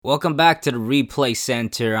Welcome back to the Replay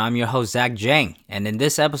Center. I'm your host, Zach Jang. And in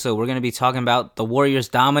this episode, we're going to be talking about the Warriors'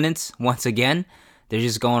 dominance once again. They're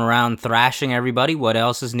just going around thrashing everybody. What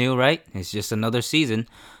else is new, right? It's just another season.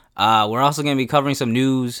 We're also going to be covering some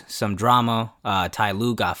news, some drama. Ty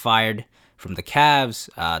Lue got fired from the Cavs.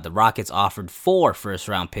 The Rockets offered 4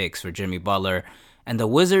 first-round picks for Jimmy Butler. And the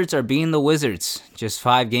Wizards are being the Wizards just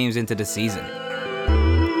 5 games into the season.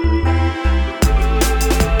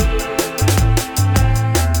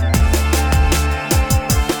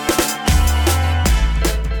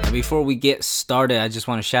 Before we get started, I just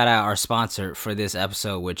want to shout out our sponsor for this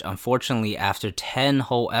episode, which unfortunately, after 10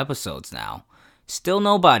 whole episodes now, still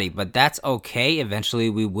nobody, but that's okay. Eventually,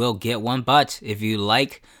 we will get one. But if you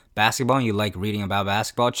like basketball and you like reading about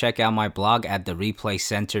basketball, check out my blog at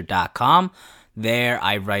thereplaycenter.com. There,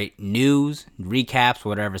 I write news, recaps,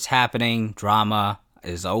 whatever's happening, drama.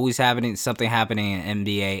 Is always happening, something happening in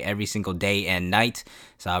NBA every single day and night.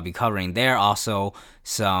 So I'll be covering there. Also,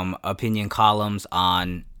 some opinion columns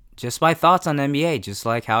on just my thoughts on NBA, just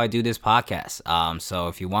like how I do this podcast. So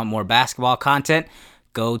if you want more basketball content,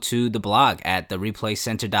 go to the blog at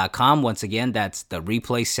thereplaycenter.com. Once again, that's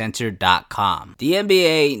thereplaycenter.com. The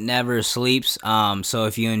NBA never sleeps. So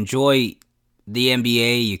if you enjoy the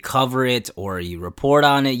NBA, you cover it or you report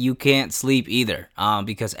on it, you can't sleep either.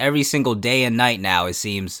 Because every single day and night now, it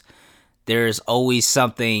seems there's always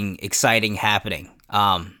something exciting happening.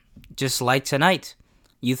 Just like tonight,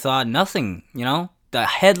 you thought nothing, The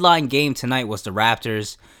headline game tonight was the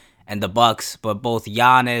Raptors and the Bucks, but both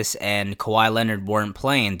Giannis and Kawhi Leonard weren't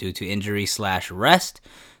playing due to injury/rest.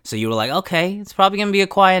 So you were like, okay, it's probably going to be a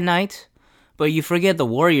quiet night. But you forget the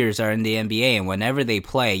Warriors are in the NBA, and whenever they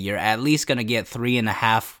play, you're at least going to get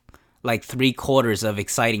 3.5 of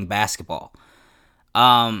exciting basketball.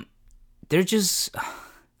 They're just,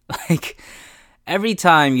 every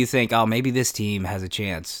time you think, oh, maybe this team has a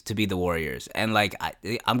chance to be the Warriors. And,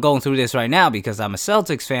 I'm going through this right now because I'm a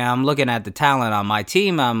Celtics fan. I'm looking at the talent on my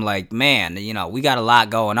team. I'm like, man, we got a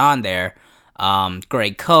lot going on there.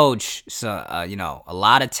 Great coach, so, a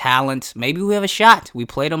lot of talent. Maybe we have a shot. We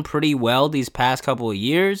played them pretty well these past couple of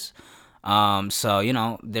years.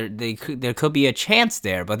 So, there could be a chance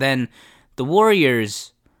there. But then the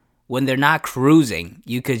Warriors, when they're not cruising,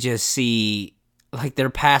 you could just see their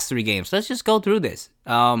past 3 games. Let's just go through this.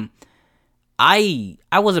 I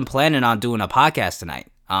wasn't planning on doing a podcast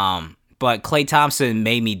tonight. But Klay Thompson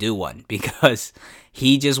made me do one because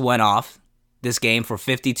he just went off this game for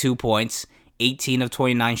 52 points, 18 of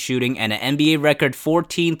 29 shooting, and an NBA record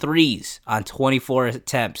 14 threes on 24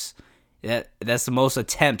 attempts. That's the most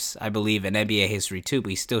attempts, I believe, in NBA history too,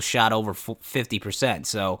 but he still shot over 50%,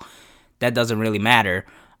 so that doesn't really matter.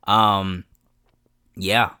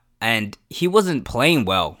 Yeah. And he wasn't playing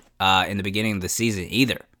well in the beginning of the season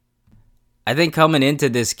either. I think coming into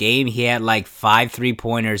this game, he had 5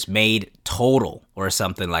 3-pointers made total or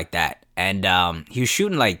something like that. And he was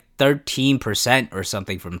shooting 13% or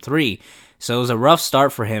something from 3. So it was a rough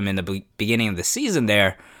start for him in the beginning of the season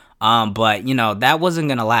there. But, that wasn't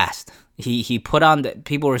going to last. He put on,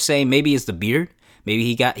 people were saying maybe it's the beard.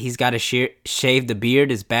 Maybe he's got to shave the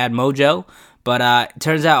beard, his bad mojo. But it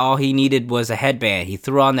turns out all he needed was a headband. He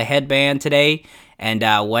threw on the headband today and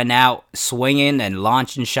went out swinging and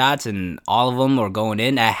launching shots, and all of them were going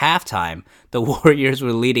in. At halftime, the Warriors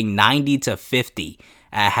were leading 90-50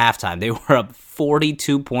 at halftime. They were up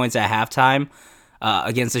 42 points at halftime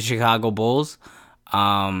against the Chicago Bulls.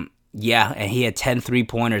 And he had 10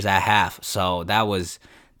 3-pointers at half. So that was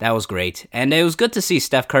great. And it was good to see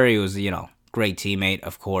Steph Curry was, great teammate,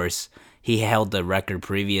 of course. He held the record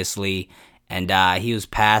previously. And he was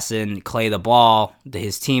passing Klay the ball.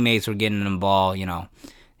 His teammates were getting him the ball.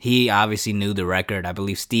 He obviously knew the record. I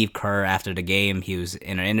believe Steve Kerr, after the game, he was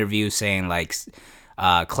in an interview saying,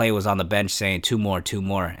 Klay was on the bench saying, two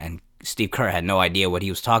more. And Steve Kerr had no idea what he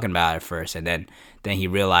was talking about at first. And then he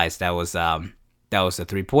realized that was the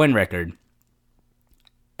 3-point record.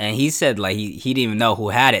 And he said, he didn't even know who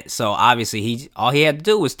had it. So, obviously, all he had to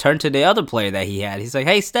do was turn to the other player that he had. He's like,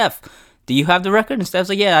 hey, Steph, do you have the record? And Steph's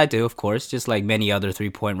like, yeah, I do, of course. Just like many other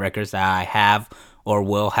 3-point records that I have or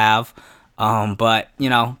will have. But,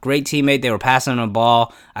 great teammate. They were passing him the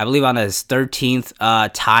ball. I believe on his 13th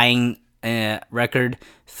tying record,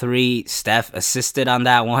 3, Steph assisted on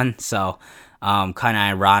that one. So, kind of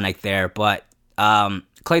ironic there. But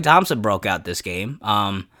Klay Thompson broke out this game.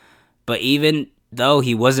 But even though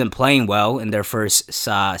he wasn't playing well in their first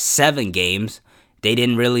 7 games, they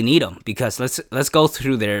didn't really need him because let's go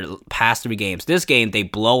through their past 3 games. This game, they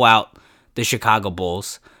blow out the Chicago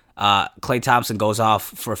Bulls. Klay Thompson goes off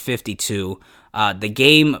for 52. The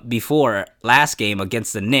game before, last game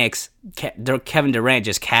against the Knicks, Kevin Durant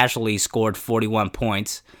just casually scored 41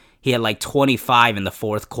 points. He had like 25 in the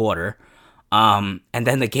fourth quarter. And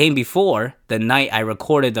then the game before, the night I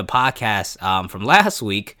recorded the podcast from last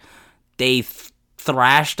week, they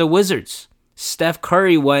thrashed the Wizards. Steph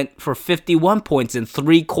Curry went for 51 points in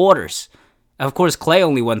 3 quarters. Of course, Klay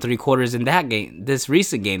only won 3 quarters in that game, this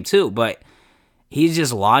recent game too, but he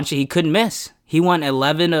just launched it. He couldn't miss. He won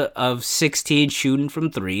 11 of 16 shooting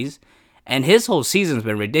from threes, and his whole season's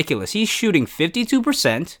been ridiculous. He's shooting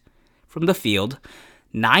 52% from the field,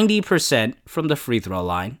 90% from the free throw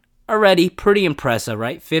line. Already pretty impressive,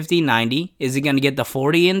 right? 50, 90. Is he going to get the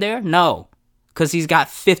 40 in there? No, because he's got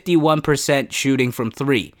 51% shooting from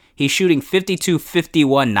 3. He's shooting 52,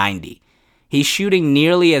 51, 90. He's shooting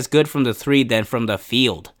nearly as good from the 3 than from the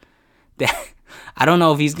field. I don't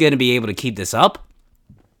know if he's going to be able to keep this up.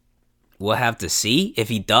 We'll have to see. If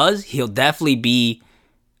he does, he'll definitely be,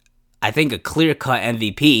 I think, a clear-cut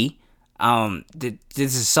MVP.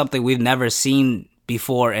 This is something we've never seen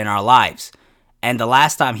before in our lives. And the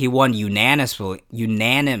last time he won unanimously,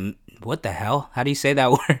 what the hell? How do you say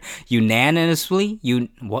that word? Unanimously?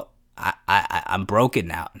 I'm broken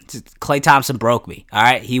now. Klay Thompson broke me. All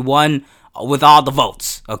right, he won with all the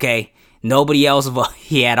votes. Okay, nobody else voted.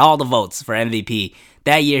 He had all the votes for MVP.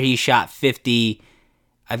 That year he shot 50.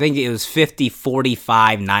 I think it was 50,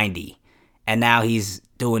 45, 90. And now he's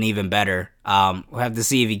doing even better. We'll have to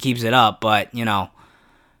see if he keeps it up. But, you know,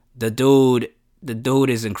 the dude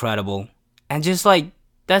is incredible. And just like,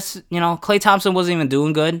 that's, you know, Klay Thompson wasn't even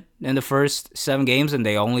doing good in the first 7 games, and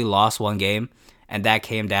they only lost 1 game. And that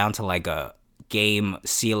came down to like a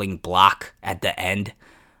game-sealing block at the end.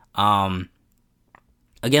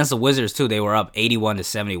 Against the Wizards, too, they were up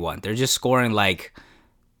 81-71. They're just scoring like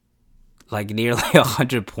nearly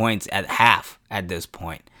 100 points at half at this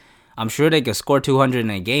point. I'm sure they could score 200 in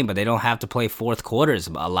a game, but they don't have to play fourth quarters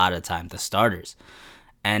a lot of the time, the starters.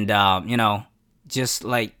 And, you know, just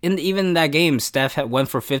like, even that game, Steph went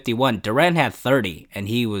for 51. Durant had 30, and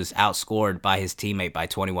he was outscored by his teammate by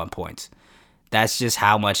 21 points. That's just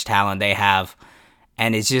how much talent they have.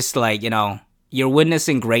 And it's just like, you know, you're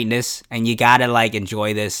witnessing greatness, and you gotta like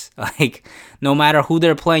enjoy this. Like, no matter who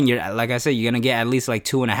they're playing, you're, like I said, you're gonna get at least like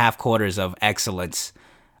 2.5 quarters of excellence,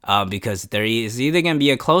 because there is either gonna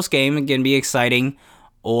be a close game, it's gonna be exciting,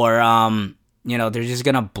 or you know, they're just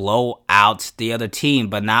gonna blow out the other team.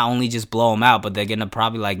 But not only just blow them out, but they're gonna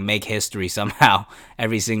probably like make history somehow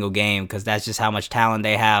every single game, because that's just how much talent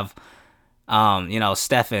they have. You know,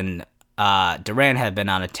 Steph and Durant had been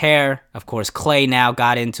on a tear. Of course, Klay now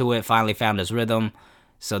got into it, finally found his rhythm.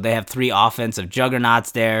 So they have 3 offensive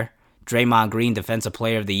juggernauts there. Draymond Green, Defensive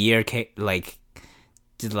Player of the Year, like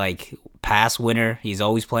pass winner. He's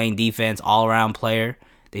always playing defense, all-around player.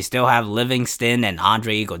 They still have Livingston and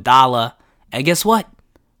Andre Iguodala. And guess what?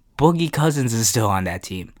 Boogie Cousins is still on that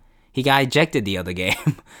team. He got ejected the other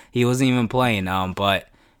game. He wasn't even playing, but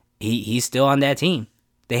he's still on that team.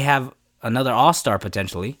 They have another all-star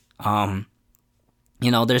potentially.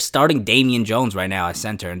 You know, they're starting Damian Jones right now at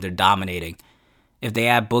center, and they're dominating. If they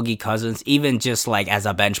add Boogie Cousins, even just like as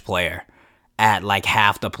a bench player, at like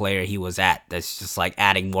half the player he was at, that's just like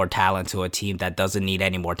adding more talent to a team that doesn't need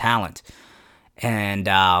any more talent. And,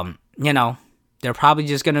 you know, they're probably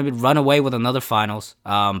just going to run away with another finals.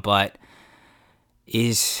 But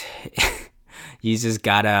you just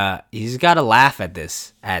gotta laugh at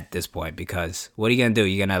this point, because what are you going to do?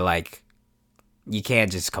 You're going to like, you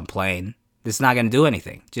can't just complain. It's not going to do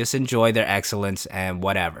anything. Just enjoy their excellence and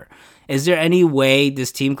whatever. Is there any way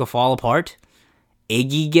this team could fall apart?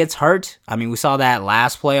 Iggy gets hurt. I mean, we saw that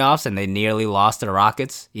last playoffs, and they nearly lost to the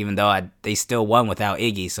Rockets, even though they still won without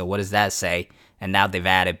Iggy. So what does that say? And now they've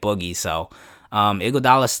added Boogie. So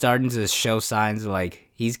Iguodala's starting to show signs like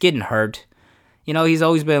he's getting hurt. You know, he's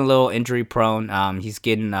always been a little injury prone. He's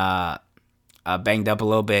getting banged up a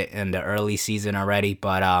little bit in the early season already,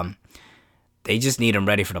 but they just need him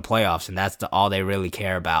ready for the playoffs, and that's all they really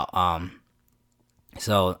care about.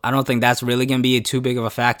 So I don't think that's really going to be too big of a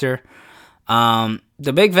factor.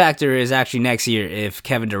 The big factor is actually next year if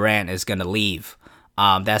Kevin Durant is going to leave.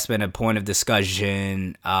 That's been a point of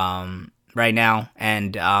discussion right now,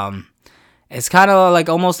 and it's kind of like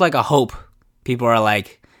almost like a hope. People are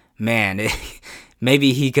like, man,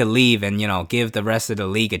 maybe he could leave and, you know, give the rest of the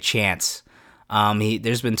league a chance.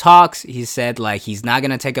 There's been talks. He said like he's not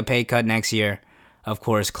gonna take a pay cut next year. Of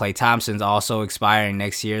course, Klay Thompson's also expiring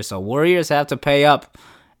next year, so Warriors have to pay up.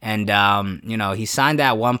 And you know, he signed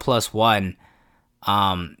that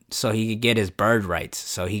 1+1, so he could get his bird rights,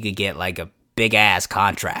 so he could get like a big ass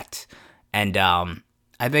contract. And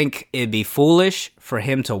I think it'd be foolish for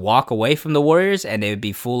him to walk away from the Warriors, and it'd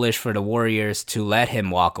be foolish for the Warriors to let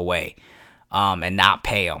him walk away and not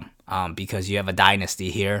pay him because you have a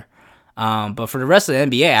dynasty here. But for the rest of the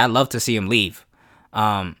NBA, I'd love to see him leave.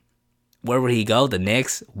 Where would he go? The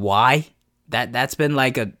Knicks? Why? That's been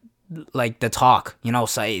like the talk.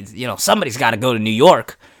 Somebody's got to go to New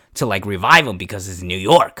York to like revive him because it's New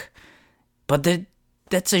York. But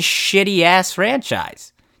that's a shitty ass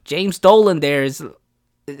franchise. James Dolan there is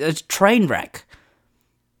a train wreck.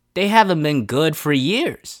 They haven't been good for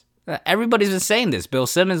years. Everybody's been saying this. Bill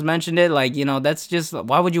Simmons mentioned it. That's just,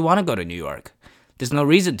 why would you want to go to New York? There's no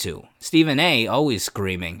reason to. Stephen A. always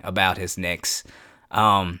screaming about his Knicks.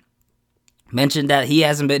 Mentioned that he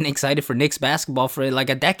hasn't been excited for Knicks basketball for like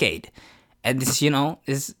a decade. And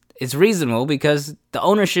it's reasonable because the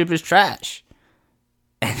ownership is trash.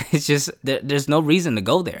 And it's just, there's no reason to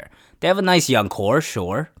go there. They have a nice young core,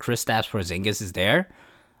 sure. Kristaps Porzingis is there.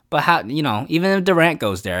 But how, even if Durant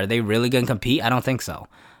goes there, are they really going to compete? I don't think so.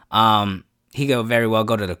 He could very well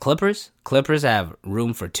go to the Clippers. Clippers have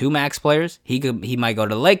room for 2 max players. He might go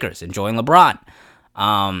to the Lakers and join LeBron.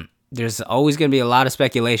 There's always going to be a lot of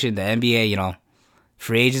speculation. The NBA,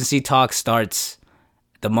 free agency talk starts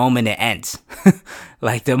the moment it ends.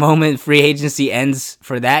 Like the moment free agency ends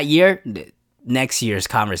for that year, next year's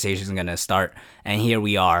conversation is going to start. And here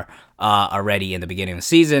we are already in the beginning of the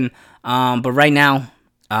season. But right now,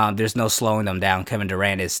 there's no slowing them down. Kevin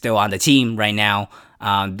Durant is still on the team right now.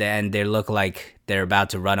 Then they look like they're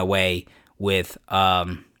about to run away with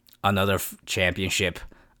another championship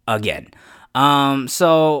again.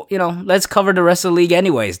 Let's cover the rest of the league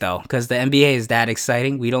anyways, though, because the NBA is that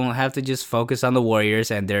exciting. We don't have to just focus on the Warriors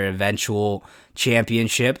and their eventual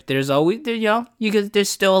championship. There's always, there's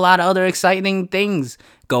still a lot of other exciting things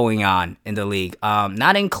going on in the league.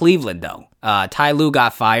 Not in Cleveland, though. Ty Lue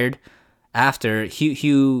got fired after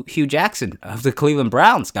Hugh Jackson of the Cleveland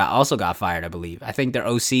Browns also got fired, I believe. I think their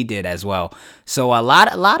OC did as well. So a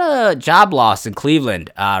lot of job loss in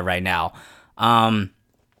Cleveland right now.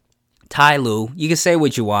 Ty Lue, you can say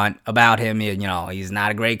what you want about him. He's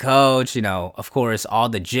not a great coach. Of course, all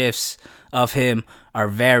the GIFs of him are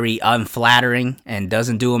very unflattering and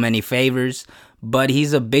doesn't do him any favors. But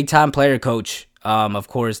he's a big-time player coach. Of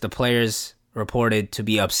course, the players reported to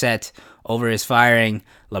be upset over his firing.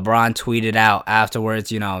 LeBron tweeted out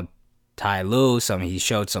afterwards, Ty Lue, he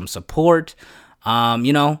showed some support,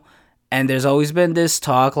 and there's always been this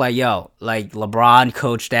talk like LeBron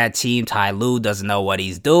coached that team. Ty Lue doesn't know what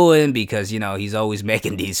he's doing because, he's always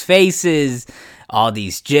making these faces, all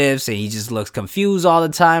these GIFs, and he just looks confused all the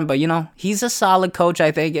time. But, he's a solid coach,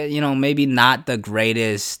 I think, maybe not the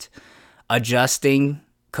greatest adjusting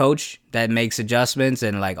coach that makes adjustments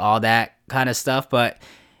and like all that kind of stuff. But,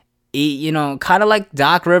 he, kind of like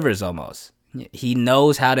Doc Rivers almost. He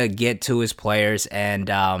knows how to get to his players and,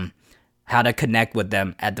 how to connect with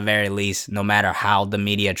them at the very least, no matter how the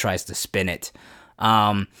media tries to spin it.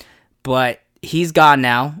 But he's gone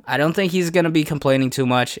now. I don't think he's going to be complaining too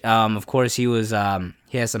much. Of course, he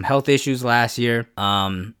had some health issues last year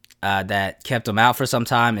that kept him out for some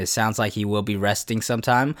time. It sounds like he will be resting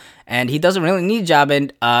sometime. And he doesn't really need a job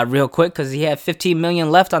real quick because he had $15 million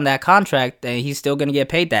left on that contract, and he's still going to get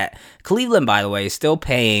paid that. Cleveland, by the way, is still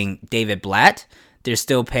paying David Blatt. They're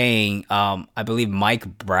still paying, I believe,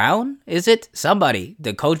 Mike Brown, is it? Somebody,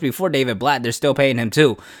 the coach before David Blatt, they're still paying him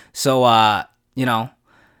too. So,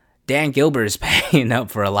 Dan Gilbert is paying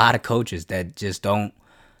up for a lot of coaches that just don't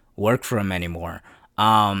work for him anymore.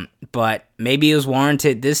 But maybe it was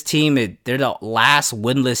warranted. This team, they're the last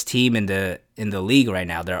winless team in the league right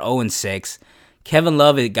now. They're 0-6. Kevin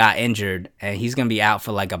Love got injured, and he's going to be out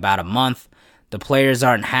for like about a month. The players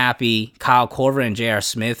aren't happy. Kyle Korver and J.R.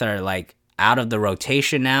 Smith are like out of the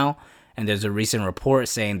rotation now, and there's a recent report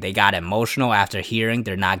saying they got emotional after hearing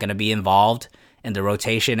they're not going to be involved in the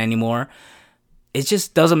rotation anymore. It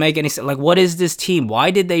just doesn't make any sense. Like, what is this team? Why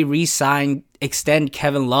did they extend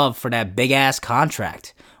Kevin Love for that big-ass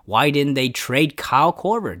contract? Why didn't they trade Kyle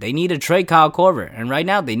Korver? They need to trade Kyle Korver, and right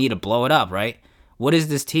now they need to blow it up, right? What is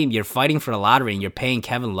this team? You're fighting for the lottery, and you're paying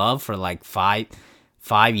Kevin Love for like five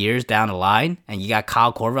years down the line, and you got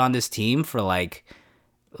Kyle Korver on this team for like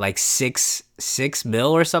 $6 million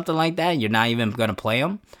or something like that, and you're not even going to play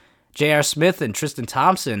him. J.R. Smith and Tristan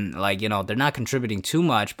Thompson, they're not contributing too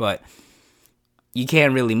much, but you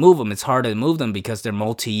can't really move them. It's hard to move them because they're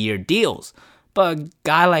multi-year deals. But a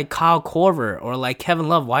guy like Kyle Korver or like Kevin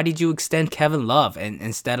Love, why did you extend Kevin Love and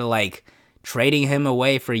instead of like trading him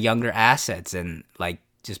away for younger assets and like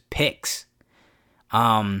just picks?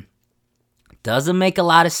 Doesn't make a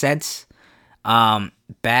lot of sense.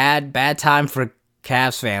 Bad time for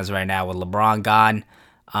Cavs fans right now with LeBron gone.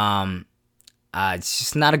 It's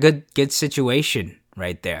just not a good situation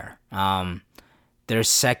right there.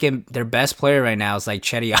 Their best player right now is like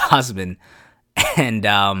Chetty Osman,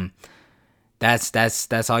 and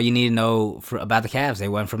that's all you need to know about the Cavs. They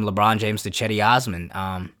went from LeBron James to Chetty Osman.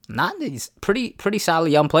 He's pretty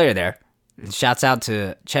solid young player there. Shouts out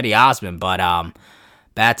to Chetty Osman, but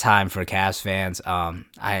bad time for Cavs fans.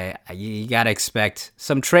 You gotta expect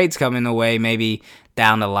some trades coming the way maybe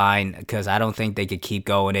down the line, because I don't think they could keep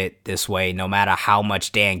going it this way, no matter how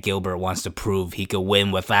much Dan Gilbert wants to prove he could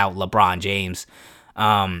win without LeBron James.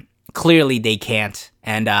 Clearly they can't.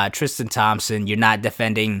 And Tristan Thompson, you're not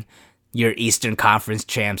defending your Eastern Conference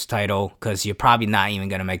champs title because you're probably not even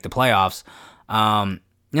gonna make the playoffs.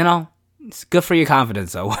 It's good for your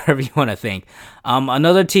confidence, though, whatever you want to think.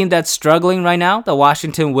 Another team that's struggling right now, the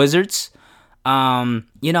Washington Wizards. I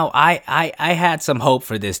had some hope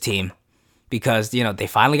for this team because, they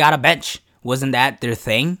finally got a bench. Wasn't that their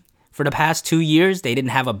thing for the past 2 years? They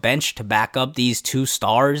didn't have a bench to back up these two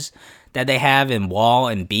stars that they have in Wall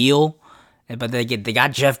and Beal. But they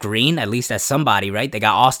got Jeff Green, at least that's somebody, right? They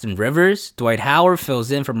got Austin Rivers. Dwight Howard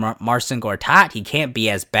fills in for Marcin Gortat. He can't be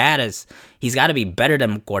as bad as... He's got to be better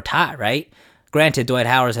than Gortat, right? Granted, Dwight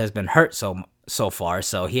Howard has been hurt so far,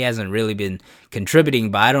 so he hasn't really been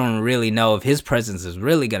contributing, but I don't really know if his presence is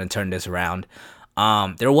really going to turn this around.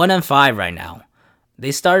 They're 1-5 right now.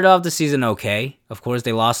 They started off the season okay. Of course,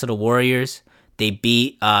 they lost to the Warriors. They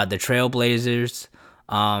beat the Trailblazers.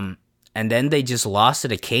 And then they just lost to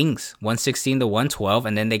the Kings, 116-112,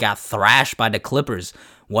 and then they got thrashed by the Clippers,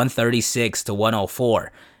 136-104.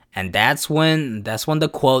 And that's when the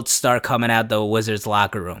quotes start coming out the Wizards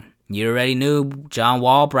locker room. You already knew John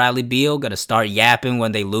Wall, Bradley Beal gonna start yapping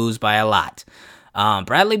when they lose by a lot.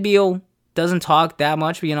 Bradley Beal doesn't talk that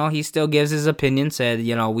much, but he still gives his opinion. Said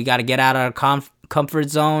we got to get out of our comfort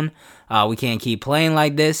zone. We can't keep playing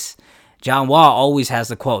like this. John Wall always has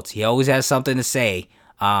the quotes. He always has something to say.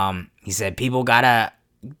 He said people got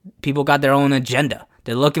their own agenda.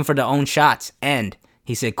 They're looking for their own shots. And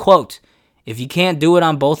he said, quote, "If you can't do it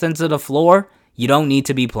on both ends of the floor, you don't need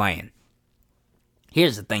to be playing."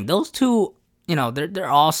 Here's the thing. Those two, they're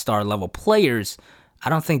all-star level players. I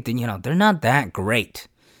don't think that, they're not that great.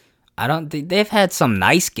 They've had some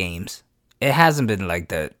nice games. It hasn't been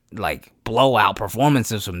like blowout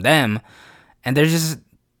performances from them. And they're just,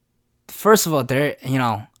 first of all,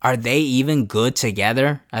 are they even good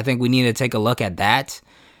together? I think we need to take a look at that.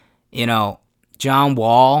 John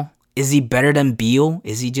Wall, is he better than Beal?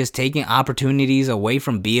 Is he just taking opportunities away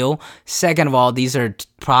from Beal? Second of all, these are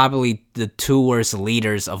probably the two worst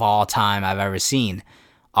leaders of all time I've ever seen.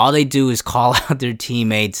 All they do is call out their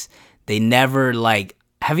teammates. They never,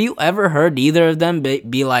 have you ever heard either of them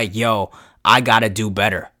be like, yo, I gotta do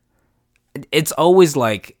better? It's always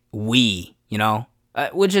like, we,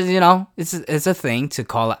 which is, it's a thing to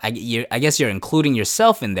call. I guess you're including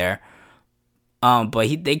yourself in there.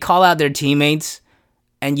 But they call out their teammates,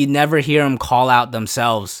 and you never hear them call out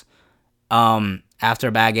themselves after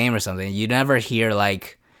a bad game or something. You never hear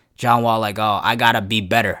John Wall oh, I gotta be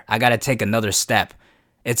better. I gotta take another step.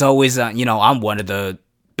 It's always I'm one of the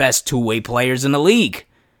best two-way players in the league.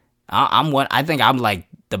 I think I'm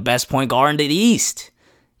the best point guard in the East.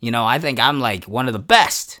 I think I'm one of the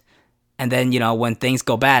best. And then, when things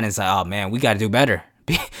go bad, it's oh man, we got to do better.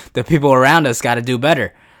 The people around us got to do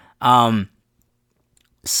better.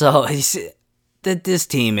 So this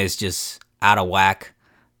team is just out of whack.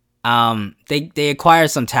 They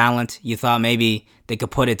acquired some talent. You thought maybe they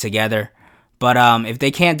could put it together. But if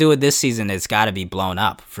they can't do it this season, it's got to be blown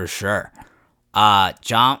up for sure.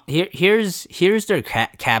 Here's their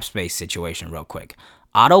cap space situation real quick.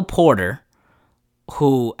 Otto Porter,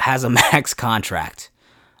 who has a max contract,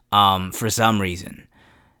 for some reason.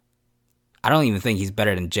 I don't even think he's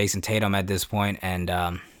better than Jason Tatum at this point,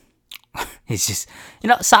 and he's just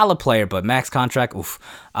solid player, but max contract. Oof.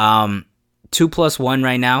 2+1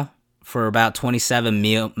 right now for about 27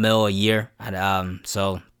 mil a year.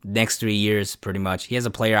 So next 3 years, pretty much. He has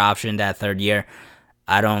a player option that third year.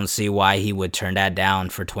 I don't see why he would turn that down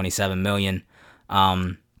for $27 million.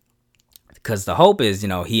 Because the hope is,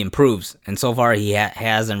 he improves, and so far he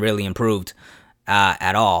hasn't really improved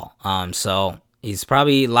at all. So he's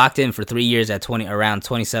probably locked in for 3 years at around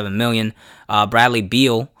 $27 million. Bradley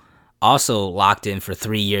Beal also locked in for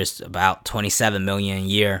 3 years, about $27 million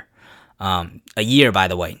a year, by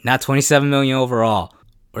the way, not $27 million overall.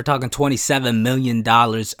 We're talking $27 million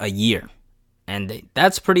a year. And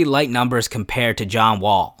that's pretty light numbers compared to John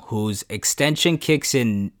Wall, whose extension kicks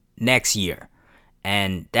in next year.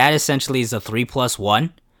 And that essentially is a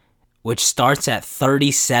 3+1, which starts at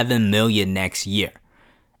 $37 million next year.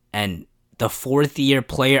 And the 4th-year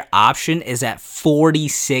player option is at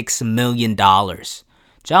 $46 million.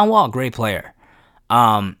 John Wall, great player.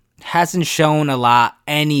 Hasn't shown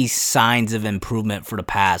any signs of improvement for the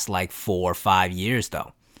past like 4 or 5 years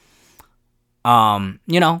though.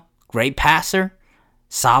 Great passer,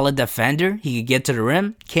 solid defender. He could get to the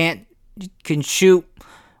rim. Can shoot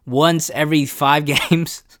once every 5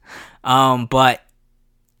 games. But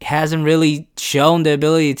hasn't really shown the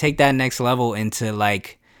ability to take that next level into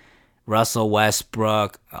like Russell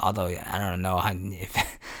Westbrook, although I don't know if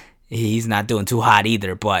he's not doing too hot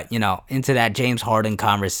either, but into that James Harden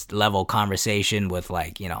level conversation with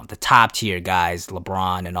like, the top tier guys,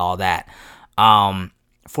 LeBron and all that.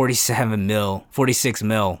 46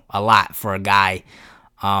 mil, a lot for a guy.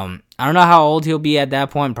 I don't know how old he'll be at that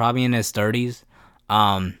point, probably in his 30s.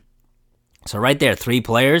 So right there, 3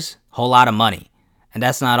 players, whole lot of money. And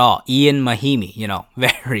that's not all. Ian Mahimi,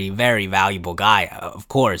 very, very valuable guy, of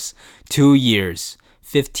course. 2 years,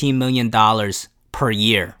 $15 million per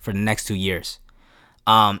year for the next 2 years.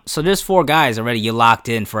 So there's 4 guys already you locked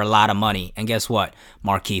in for a lot of money. And guess what?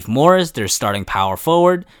 Markieff Morris, their starting power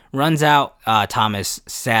forward, runs out Thomas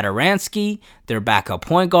Satoransky, their backup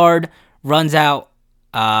point guard, runs out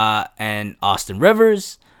and Austin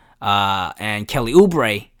Rivers and Kelly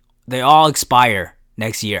Oubre. They all expire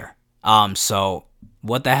next year. So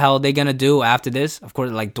what the hell are they going to do after this? Of course,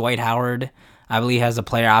 like Dwight Howard, I believe, has a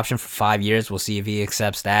player option for 5 years. We'll see if he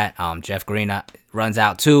accepts that. Jeff Green runs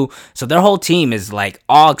out too. So their whole team is like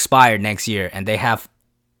all expired next year, and they have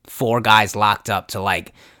 4 guys locked up to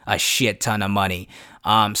like a shit ton of money.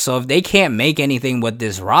 So if they can't make anything with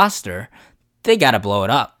this roster, they got to blow it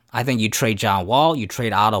up. I think you trade John Wall, you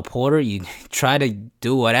trade Otto Porter, you try to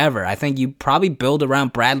do whatever. I think you probably build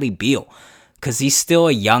around Bradley Beal because he's still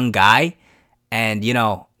a young guy. And,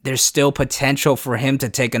 there's still potential for him to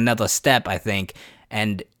take another step, I think.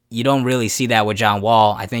 And you don't really see that with John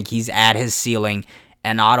Wall. I think he's at his ceiling.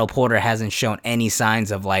 And Otto Porter hasn't shown any signs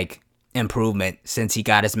of, like, improvement since he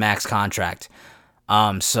got his max contract.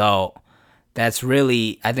 So that's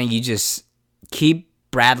really, I think you just keep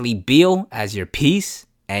Bradley Beal as your piece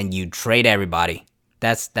and you trade everybody.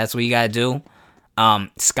 That's what you got to do.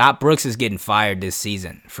 Scott Brooks is getting fired this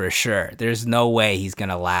season for sure. There's no way he's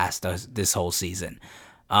gonna last this whole season.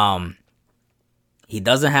 He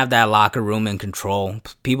doesn't have that locker room in control.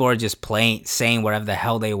 People are just saying whatever the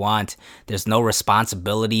hell they want. There's no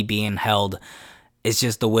responsibility being held. It's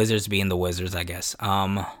just the Wizards being the Wizards, I guess.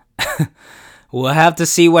 We'll have to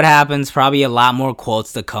see what happens. Probably a lot more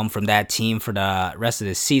quotes to come from that team for the rest of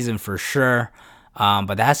the season for sure.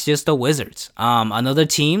 But that's just the Wizards. Another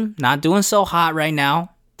team not doing so hot right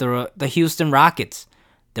now, the Houston Rockets.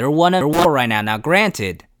 They're 1-4 right now. Now,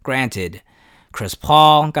 granted, Chris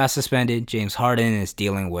Paul got suspended. James Harden is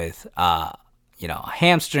dealing with a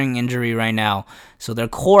hamstring injury right now. So their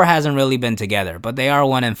core hasn't really been together, but they are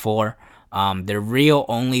 1-4. Their real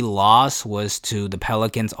only loss was to the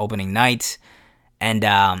Pelicans opening night. And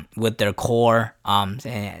with their core,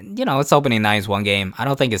 it's opening night is one game. I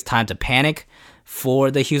don't think it's time to panic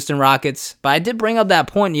for the Houston Rockets. But I did bring up that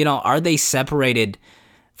point, are they separated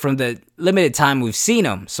from the limited time we've seen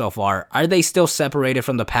them so far? Are they still separated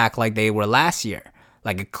from the pack like they were last year?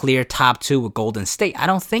 Like a clear top 2 with Golden State? I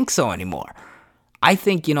don't think so anymore. I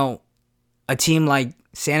think, a team like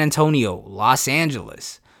San Antonio, Los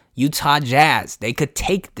Angeles, Utah Jazz, they could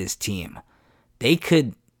take this team. They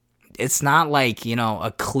could. It's not like,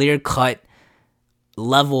 a clear-cut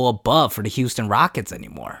level above for the Houston Rockets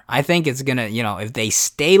anymore. I think it's going to, if they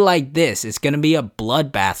stay like this, it's going to be a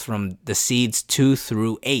bloodbath from the seeds 2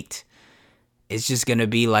 through 8. It's just going to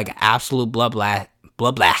be like absolute bloodbath.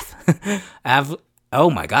 Oh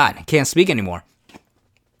my God, I can't speak anymore.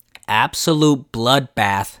 Absolute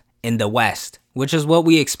bloodbath in the West, which is what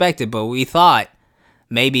we expected, but we thought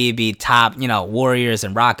maybe it'd be top, Warriors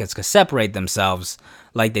and Rockets could separate themselves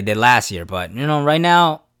like they did last year. But, right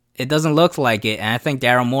now, it doesn't look like it. And I think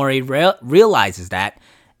Daryl Morey realizes that.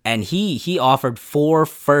 And he offered 4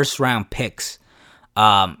 first-round picks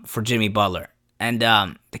for Jimmy Butler. And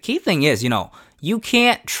the key thing is, you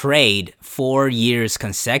can't trade 4 years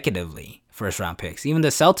consecutively first-round picks. Even the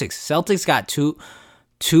Celtics got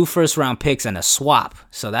two first-round picks and a swap.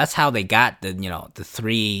 So that's how they got the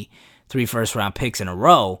three first-round picks in a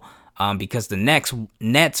row. Because the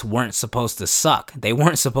Nets weren't supposed to suck. They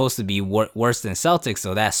weren't supposed to be worse than Celtics,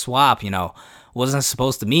 so that swap, wasn't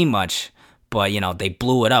supposed to mean much. But, they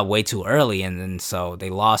blew it up way too early, and then so they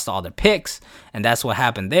lost all their picks, and that's what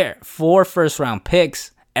happened there. 4 first-round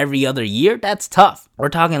picks every other year, that's tough. We're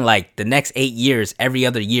talking like the next 8 years, every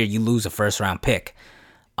other year you lose a first-round pick.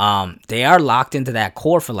 They are locked into that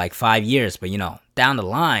core for like 5 years, but, down the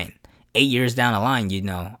line, 8 years down the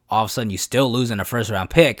line, all of a sudden you still losing a first round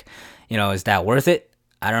pick. Is that worth it?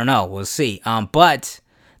 I don't know. We'll see. But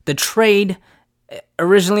the trade,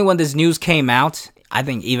 originally when this news came out, I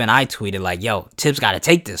think even I tweeted like, yo, Tibbs got to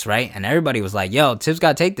take this, right? And everybody was like, yo, Tibbs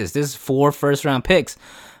got to take this. This is 4 first round picks.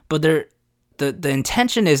 But the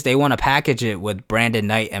intention is they want to package it with Brandon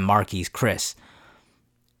Knight and Marquise Chris.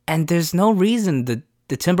 And there's no reason the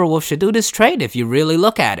Timberwolves should do this trade if you really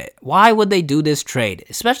look at it. Why would they do this trade?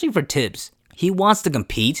 Especially for Tibbs. He wants to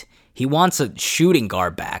compete. He wants a shooting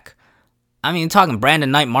guard back. I mean, talking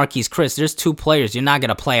Brandon Knight, Marquise Chris, there's 2 players you're not going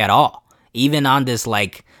to play at all. Even on this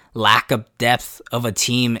like lack of depth of a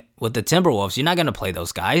team with the Timberwolves, you're not going to play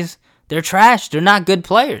those guys. They're trash. They're not good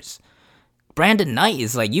players. Brandon Knight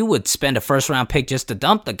is like, you would spend a first round pick just to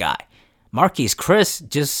dump the guy. Marquise Chris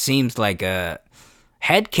just seems like a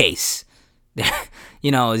head case.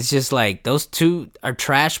 It's just like those 2 are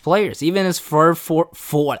trash players. Even as for 4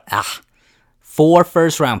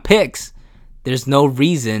 first round picks, there's no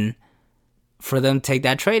reason for them to take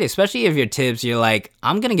that trade, especially if you're Tibbs. You're like,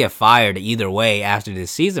 I'm going to get fired either way after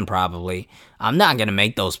this season probably. I'm not going to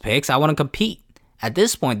make those picks. I want to compete. At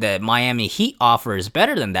this point, the Miami Heat offer is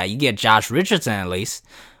better than that. You get Josh Richardson at least,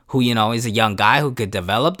 who, is a young guy who could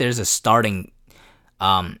develop. There's a starting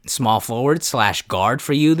small forward / guard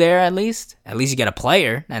for you there at least. At least you get a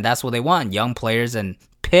player, and that's what they want, young players and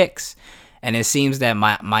picks. And it seems that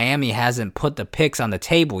Miami hasn't put the picks on the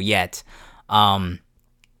table yet.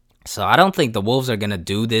 So I don't think the Wolves are going to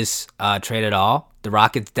do this trade at all. The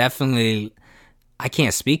Rockets definitely... I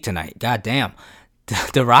can't speak tonight. God damn.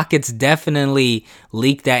 The Rockets definitely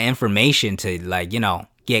leaked that information to,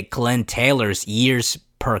 get Glenn Taylor's ears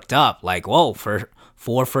perked up. Like, whoa, for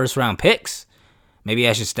 4 first-round picks. Maybe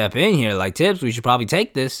I should step in here. Like, Tibbs, we should probably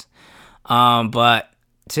take this. But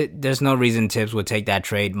there's no reason Tibbs would take that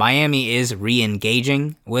trade. Miami is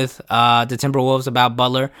re-engaging with the Timberwolves about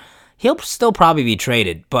Butler. He'll still probably be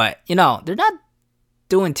traded, but, they're not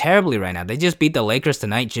doing terribly right now. They just beat the Lakers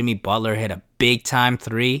tonight. Jimmy Butler hit a big-time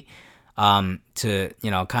 3 to,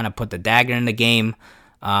 kind of put the dagger in the game,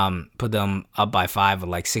 put them up by 5 with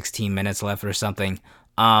like 16 minutes left or something.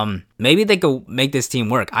 Maybe they could make this team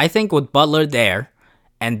work. I think with Butler there,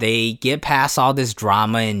 and they get past all this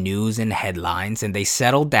drama and news and headlines, and they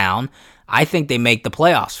settle down, I think they make the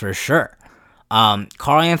playoffs for sure.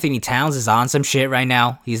 Karl Anthony Towns is on some shit right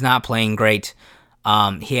now. He's not playing great.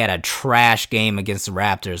 He had a trash game against the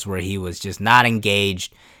Raptors where he was just not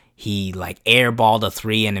engaged. He airballed a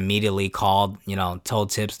 3 and immediately told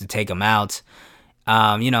Tibbs to take him out.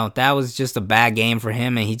 That was just a bad game for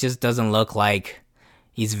him, and he just doesn't look like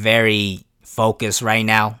he's very focused right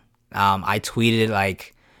now. I tweeted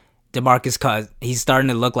he's starting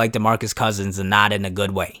to look like DeMarcus Cousins and not in a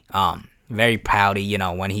good way. Very pouty,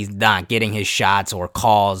 when he's not getting his shots or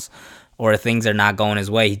calls or things are not going his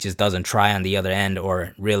way, he just doesn't try on the other end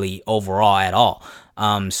or really overall at all.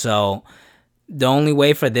 So the only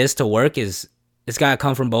way for this to work is it's got to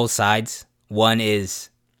come from both sides. One is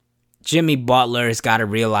Jimmy Butler has got to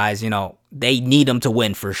realize, they need him to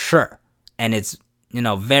win for sure. And it's,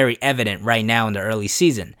 very evident right now in the early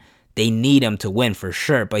season. They need him to win for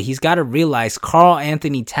sure. But he's got to realize Karl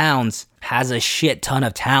Anthony Towns has a shit ton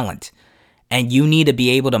of talent. And you need to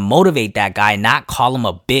be able to motivate that guy, not call him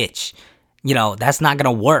a bitch. That's not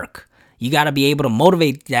going to work. You got to be able to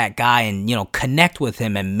motivate that guy and, connect with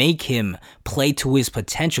him and make him play to his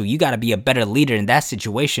potential. You got to be a better leader in that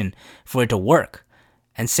situation for it to work.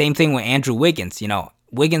 And same thing with Andrew Wiggins.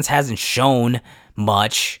 Wiggins hasn't shown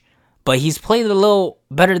much, but he's played a little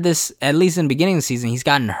better at least in the beginning of the season. He's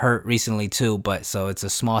gotten hurt recently too, so it's a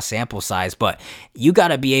small sample size. But you got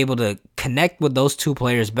to be able to connect with those 2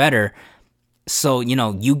 players better so,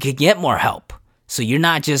 you can get more help. So you're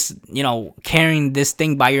not just, carrying this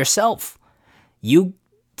thing by yourself. To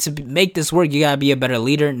make this work, you got to be a better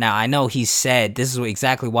leader. Now, I know he said this is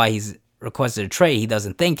exactly why he's requested a trade. He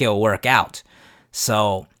doesn't think it'll work out.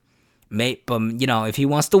 So, but, if he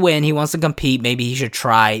wants to win, he wants to compete, maybe he should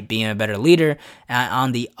try being a better leader. And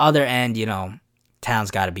on the other end,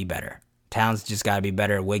 Towns got to be better. Towns just got to be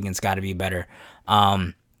better. Wiggins got to be better.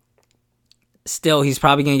 Still, he's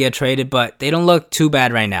probably going to get traded, but they don't look too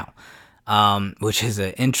bad right now. Which is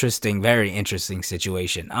a very interesting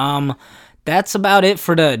situation. That's about it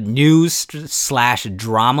for the news /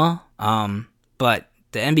 drama. But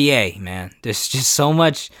the NBA, man, there's just so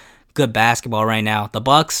much good basketball right now. The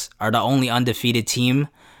Bucks are the only undefeated team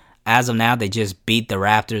as of now. They just beat the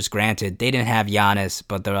Raptors. Granted, they didn't have Giannis,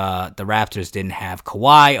 but the Raptors didn't have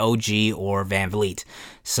Kawhi, OG, or Van Vliet.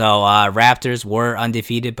 So Raptors were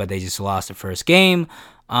undefeated, but they just lost the first game.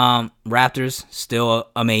 Raptors still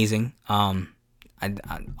amazing.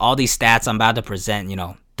 all these stats I'm about to present,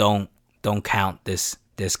 don't count this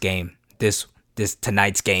game, this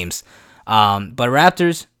tonight's games. But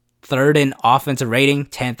Raptors 3rd in offensive rating,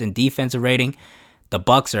 10th in defensive rating. The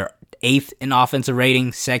Bucks are 8th in offensive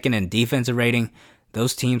rating, 2nd in defensive rating.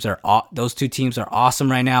 Those two teams are awesome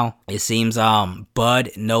right now. It seems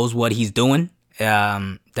Bud knows what he's doing.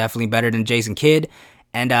 Definitely better than Jason Kidd.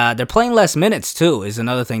 And they're playing less minutes, too, is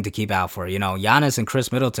another thing to keep out for. Giannis and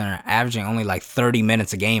Chris Middleton are averaging only like 30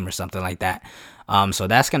 minutes a game or something like that. So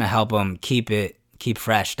that's going to help them keep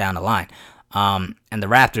fresh down the line. And the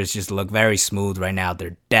Raptors just look very smooth right now.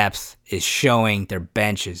 Their depth is showing. Their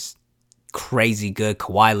bench is crazy good.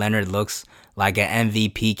 Kawhi Leonard looks like an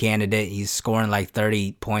MVP candidate. He's scoring like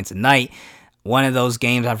 30 points a night. One of those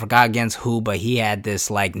games, I forgot against who, but he had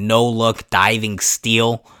this like no-look diving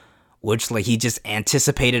steal, which like he just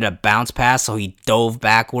anticipated a bounce pass, so he dove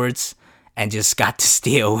backwards and just got to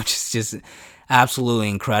steal, which is just absolutely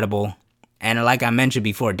incredible. And like I mentioned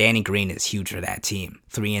before, Danny Green is huge for that team.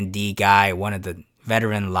 3-and-D guy, one of the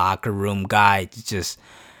veteran locker room guy, just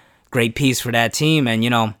great piece for that team. And,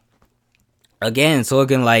 again, it's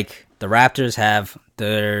looking like the Raptors have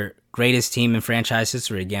their greatest team in franchise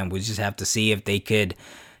history again. We just have to see if they could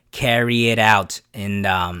carry it out in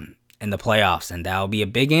the playoffs, and that'll be a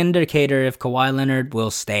big indicator if Kawhi Leonard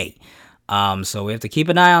will stay. So we have to keep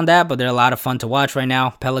an eye on that, but they're a lot of fun to watch right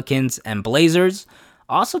now. Pelicans and Blazers,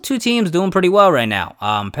 also two teams doing pretty well right now.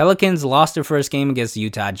 Pelicans lost their first game against the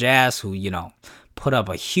Utah Jazz, who, put up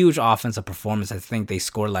a huge offensive performance. I think they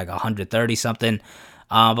scored like 130 something.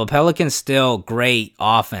 But Pelicans still great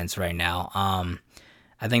offense right now.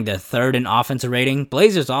 I think they're 3rd in offensive rating.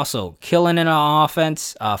 Blazers also killing it on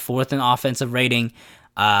offense, 4th in offensive rating.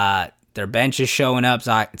 Their bench is showing up.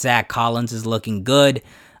 Zach Collins is looking good.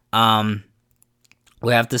 We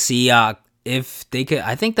have to see if they could.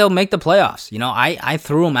 I think they'll make the playoffs. I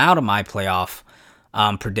threw them out of my playoff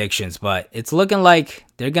predictions, but it's looking like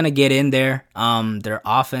they're going to get in there. Their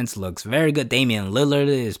offense looks very good. Damian Lillard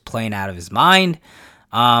is playing out of his mind.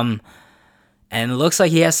 And it looks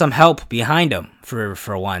like he has some help behind him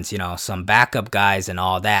for once, some backup guys and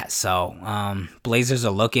all that. So, Blazers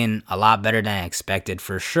are looking a lot better than I expected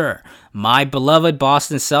for sure. My beloved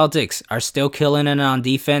Boston Celtics are still killing it on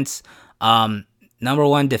defense. Number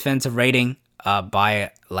 1 defensive rating,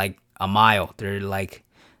 by like a mile. They're like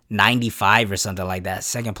 95 or something like that.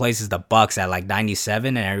 Second place is the Bucks at like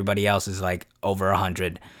 97, and everybody else is like over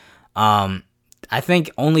 100. I think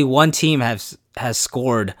only one team has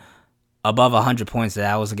scored above 100 points.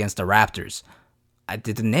 That was against the Raptors.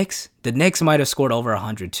 Did the Knicks? The Knicks might have scored over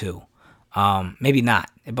 100 too. Maybe not,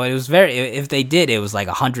 but it was if they did, it was like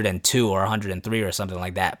 102 or 103 or something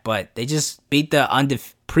like that. But they just beat the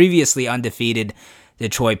previously undefeated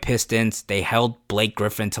Detroit Pistons. They held Blake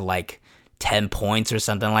Griffin to like 10 points or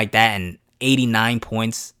something like that, and 89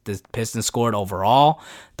 points the Pistons scored overall.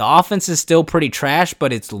 The offense is still pretty trash,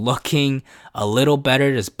 but it's looking a little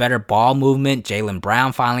better. There's better ball movement. Jaylen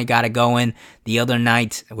Brown finally got it going the other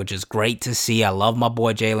night, which is great to see. I love my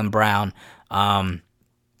boy Jaylen Brown.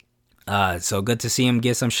 So good to see him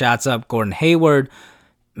get some shots up. Gordon Hayward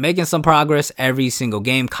making some progress every single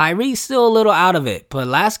game. Kyrie's still a little out of it, but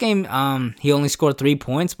last game he only scored 3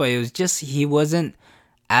 points, but it was just he wasn't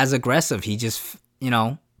as aggressive. He just,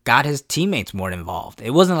 got his teammates more involved. It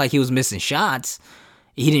wasn't like he was missing shots.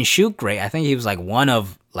 He didn't shoot great. I think he was like 1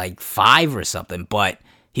 of like 5 or something, but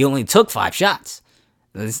he only took 5 shots.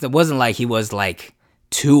 It wasn't like he was like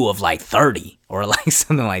 2 of like 30 or like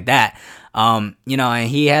something like that. And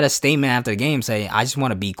he had a statement after the game saying, I just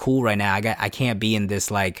want to be cool right now. I can't be in this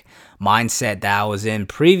like mindset that I was in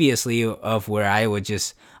previously of where I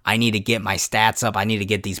need to get my stats up. I need to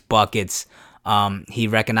get these buckets. He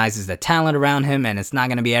recognizes the talent around him, and it's not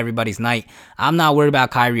going to be everybody's night. I'm not worried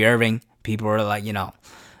about Kyrie Irving. People are like,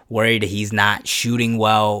 worried that he's not shooting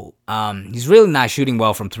well. He's really not shooting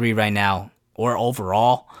well from 3 right now or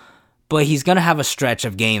overall, but he's going to have a stretch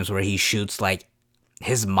of games where he shoots like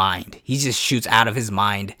his mind. He just shoots out of his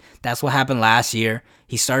mind. That's what happened last year.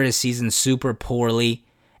 He started his season super poorly,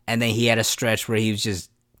 and then he had a stretch where he was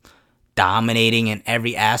just dominating in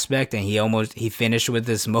every aspect, and he finished with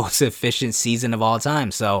his most efficient season of all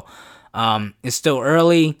time. So it's still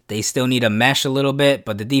early. They still need to mesh a little bit,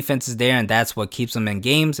 but the defense is there, and that's what keeps them in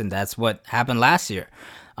games, and that's what happened last year.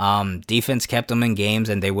 Defense kept them in games,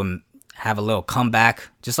 and they would have a little comeback,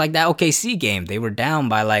 just like that OKC game. They were down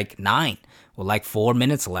by like 9 with like 4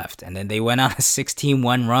 minutes left, and then they went on a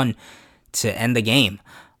 16-1 run to end the game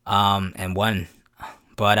and won.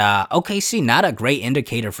 But OKC, not a great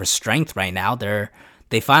indicator for strength right now.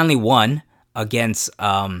 They finally won against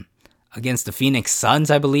against the Phoenix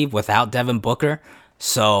Suns, I believe, without Devin Booker.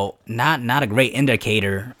 So not a great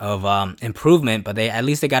indicator of improvement, but at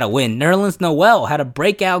least they got a win. Nerlens Noel had a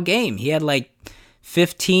breakout game. He had like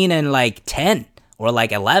 15 and like 10 or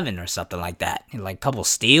like 11 or something like that. And like a couple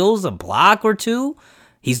steals, a block or two.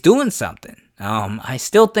 He's doing something. I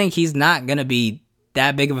still think he's not going to be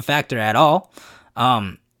that big of a factor at all.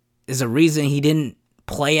 There's a reason he didn't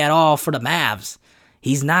play at all for the Mavs.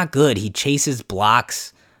 He's not good. He chases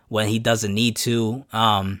blocks when he doesn't need to.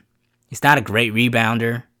 He's not a great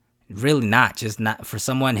rebounder. Really not. Just not for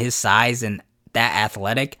someone his size and that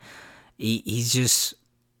athletic. He's just,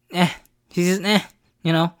 you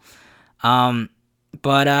know.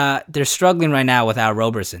 But they're struggling right now without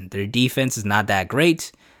Roberson. Their defense is not that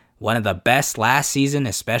great. One of the best last season,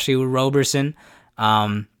 especially with Roberson.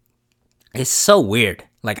 It's so weird.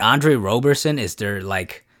 Like Andre Roberson is their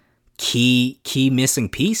like key missing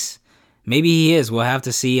piece. Maybe he is. We'll have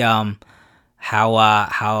to see how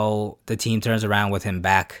the team turns around with him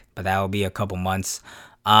back, but that will be a couple months.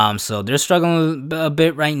 So they're struggling a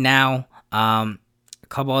bit right now. A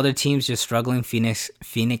couple other teams just struggling. Phoenix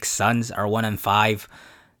Suns are 1-5.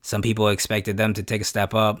 Some people expected them to take a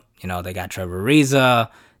step up. You know, they got Trevor Ariza,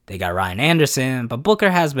 they got Ryan Anderson, but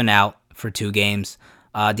Booker has been out for 2 games.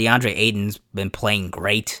 DeAndre Ayton's been playing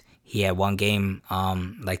great. He had one game,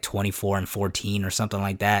 like 24 and 14 or something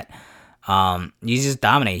like that. He's just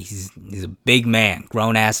dominating. He's a big man,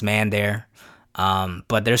 grown-ass man there.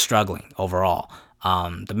 But they're struggling overall.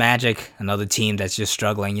 The Magic, another team that's just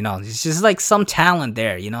struggling. You know, it's just like some talent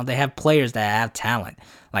there. You know, they have players that have talent,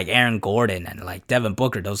 like Aaron Gordon and like Devin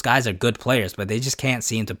Booker. Those guys are good players, but they just can't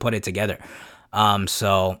seem to put it together.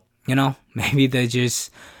 So, you know, maybe they're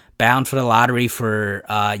just bound for the lottery for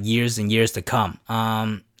years and years to come.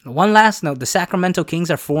 One last note, the Sacramento Kings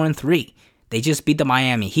are 4-3. They just beat the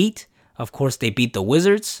Miami Heat. Of course, they beat the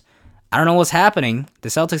Wizards. I don't know what's happening. The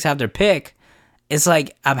Celtics have their pick. It's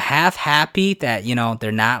like I'm half happy that, you know,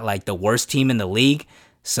 they're not like the worst team in the league.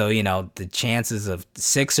 So, you know, the chances of the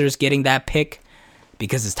Sixers getting that pick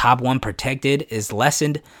because it's top 1 protected is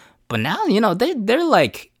lessened. But now, you know, they're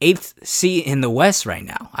like 8th seed in the West right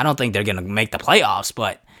now. I don't think they're going to make the playoffs,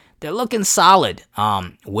 but they're looking solid.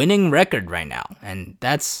 Winning record right now. And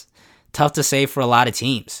that's tough to say for a lot of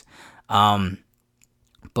teams.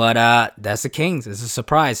 But that's the Kings. It's a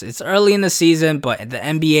surprise. It's early in the season, but the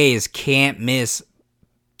NBA is can't miss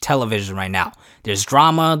television right now. There's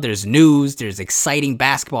drama, there's news, there's exciting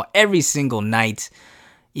basketball every single night.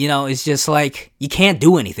 You know, it's just like you can't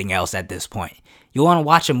do anything else at this point. You want to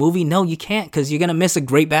watch a movie? No, you can't, because you're gonna miss a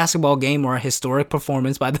great basketball game or a historic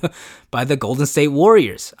performance by the Golden State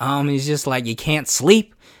Warriors. It's just like you can't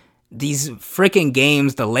sleep. These freaking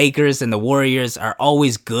games, the Lakers and the Warriors are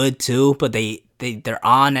always good too, but they're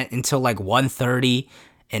on until like 1:30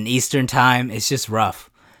 in Eastern time. It's just rough.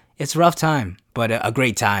 It's a rough time, but a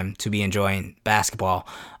great time to be enjoying basketball.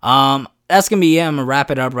 That's going to be it. I'm going to wrap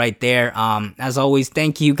it up right there. As always,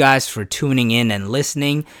 thank you guys for tuning in and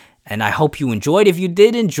listening, and I hope you enjoyed. If you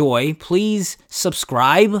did enjoy, please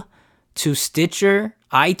subscribe to Stitcher,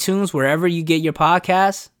 iTunes, wherever you get your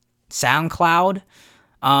podcasts, SoundCloud,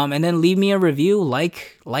 and then leave me a review,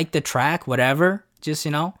 like the track, whatever. Just,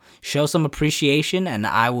 you know, show some appreciation, and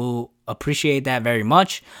I will appreciate that very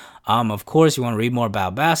much. Of course, you want to read more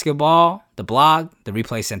about basketball, the blog,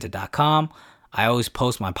 thereplaycenter.com. I always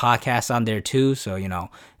post my podcast on there too, so, you know,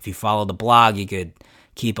 if you follow the blog, you could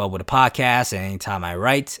keep up with the podcast anytime I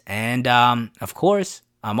write. And, of course,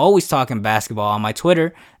 I'm always talking basketball on my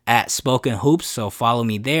Twitter, @SpokenHoops, so follow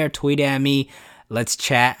me there, tweet at me, let's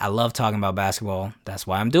chat. I love talking about basketball. That's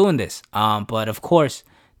why I'm doing this. But, of course,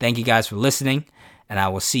 thank you guys for listening. And I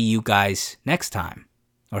will see you guys next time,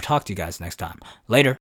 or talk to you guys next time. Later.